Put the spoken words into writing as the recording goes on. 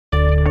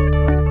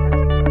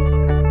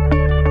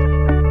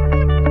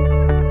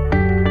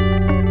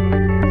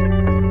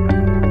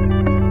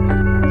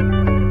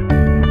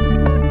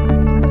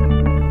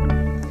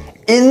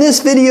In this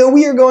video,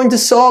 we are going to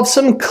solve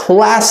some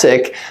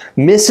classic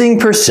missing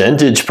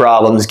percentage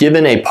problems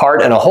given a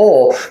part and a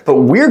whole, but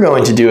we're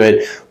going to do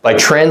it by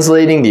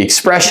translating the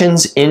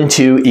expressions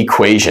into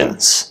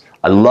equations.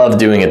 I love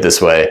doing it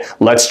this way.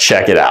 Let's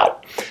check it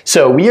out.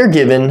 So we are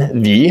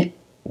given the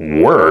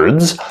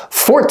words,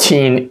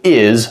 14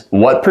 is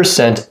what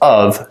percent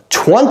of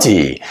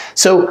 20?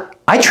 So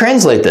I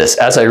translate this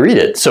as I read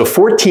it. So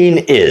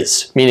 14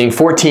 is, meaning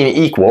 14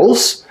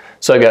 equals.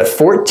 So I've got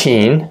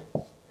 14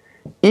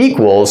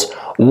 equals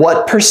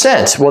what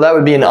percent? Well, that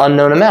would be an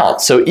unknown amount.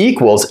 So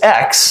equals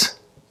x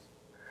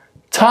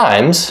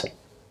times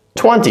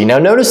 20. Now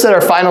notice that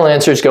our final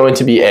answer is going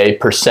to be a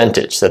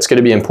percentage. That's going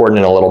to be important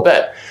in a little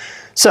bit.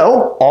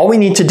 So all we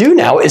need to do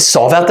now is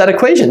solve out that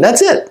equation.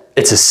 That's it.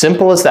 It's as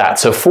simple as that.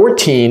 So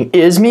 14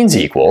 is means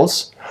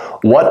equals.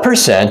 What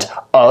percent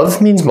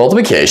of means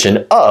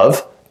multiplication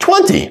of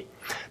 20.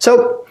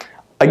 So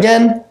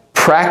again,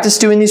 practice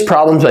doing these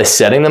problems by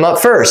setting them up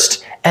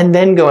first and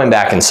then going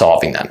back and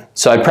solving them.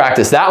 So I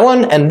practice that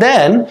one and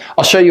then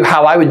I'll show you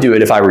how I would do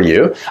it if I were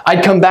you.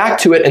 I'd come back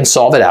to it and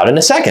solve it out in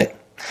a second.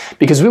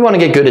 Because we want to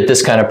get good at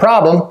this kind of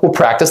problem, we'll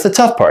practice the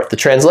tough part, the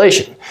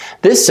translation.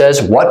 This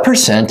says what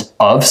percent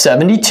of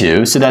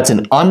 72, so that's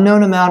an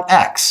unknown amount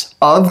x.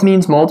 Of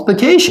means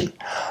multiplication.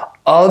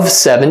 Of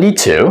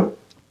 72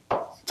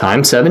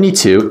 times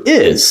 72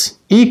 is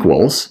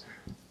equals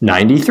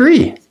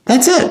 93.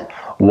 That's it.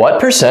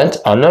 What percent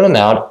unknown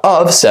amount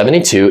of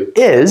 72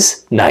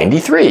 is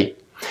 93?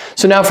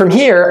 So now from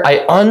here,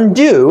 I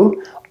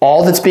undo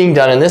all that's being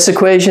done in this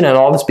equation and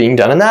all that's being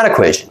done in that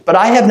equation. But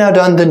I have now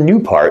done the new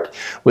part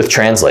with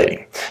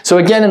translating. So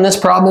again, in this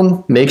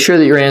problem, make sure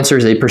that your answer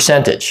is a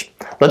percentage.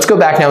 Let's go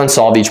back now and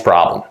solve each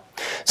problem.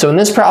 So in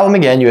this problem,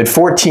 again, you had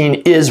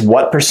 14 is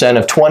what percent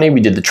of 20? We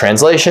did the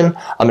translation.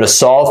 I'm going to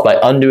solve by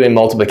undoing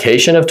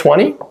multiplication of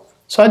 20.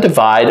 So I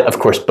divide, of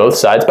course, both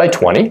sides by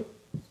 20.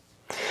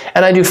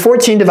 And I do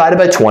 14 divided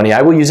by 20.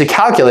 I will use a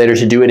calculator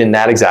to do it in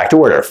that exact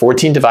order.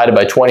 14 divided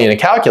by 20 in a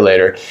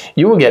calculator,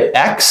 you will get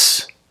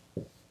x,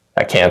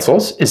 that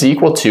cancels, is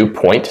equal to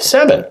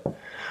 0.7.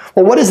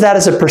 Well, what is that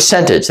as a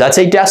percentage? That's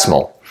a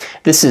decimal.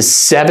 This is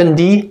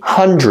 70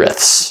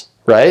 hundredths,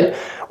 right?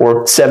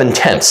 Or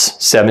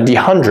 7/10, 70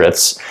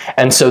 hundredths.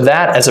 And so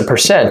that as a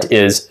percent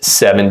is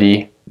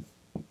 70%.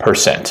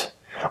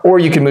 Or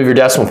you can move your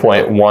decimal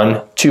point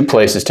 1-2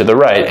 places to the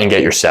right and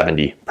get your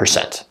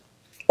 70%.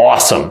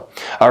 Awesome.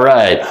 All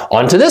right,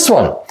 on to this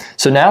one.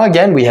 So now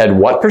again, we had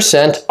what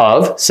percent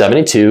of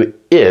 72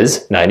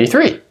 is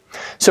 93.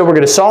 So we're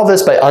going to solve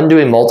this by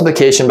undoing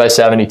multiplication by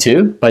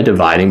 72, by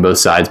dividing both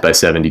sides by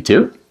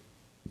 72.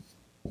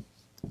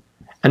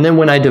 And then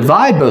when I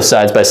divide both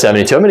sides by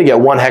 72, I'm going to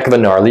get one heck of a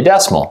gnarly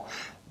decimal.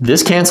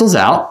 This cancels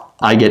out.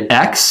 I get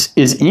x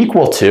is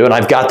equal to, and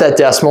I've got that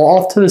decimal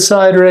off to the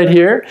side right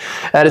here.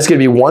 That is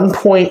going to be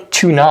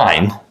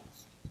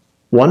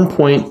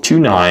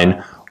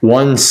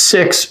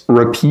 1.2916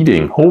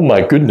 repeating. Oh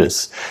my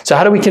goodness. So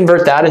how do we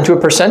convert that into a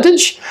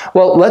percentage?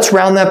 Well, let's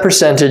round that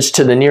percentage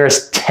to the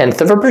nearest tenth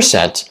of a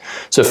percent.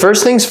 So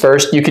first things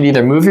first, you can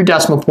either move your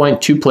decimal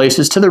point 2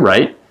 places to the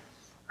right,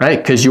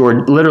 because you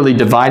are literally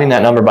dividing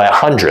that number by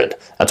 100.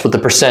 That's what the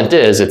percent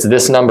is. It's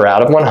this number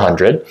out of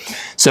 100.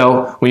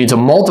 So we need to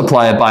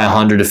multiply it by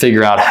 100 to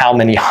figure out how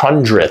many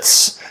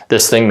hundredths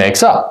this thing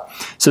makes up.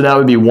 So that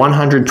would be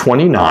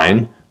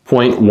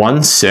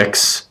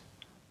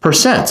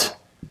 129.16%.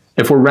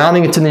 If we're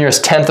rounding it to the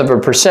nearest tenth of a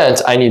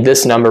percent, I need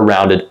this number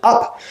rounded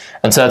up.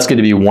 And so that's going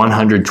to be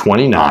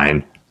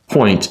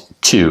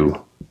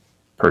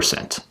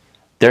 129.2%.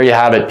 There you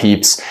have it,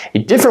 peeps. A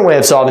different way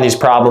of solving these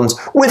problems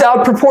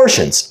without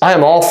proportions. I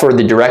am all for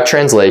the direct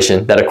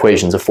translation that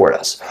equations afford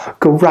us.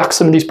 Go rock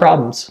some of these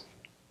problems.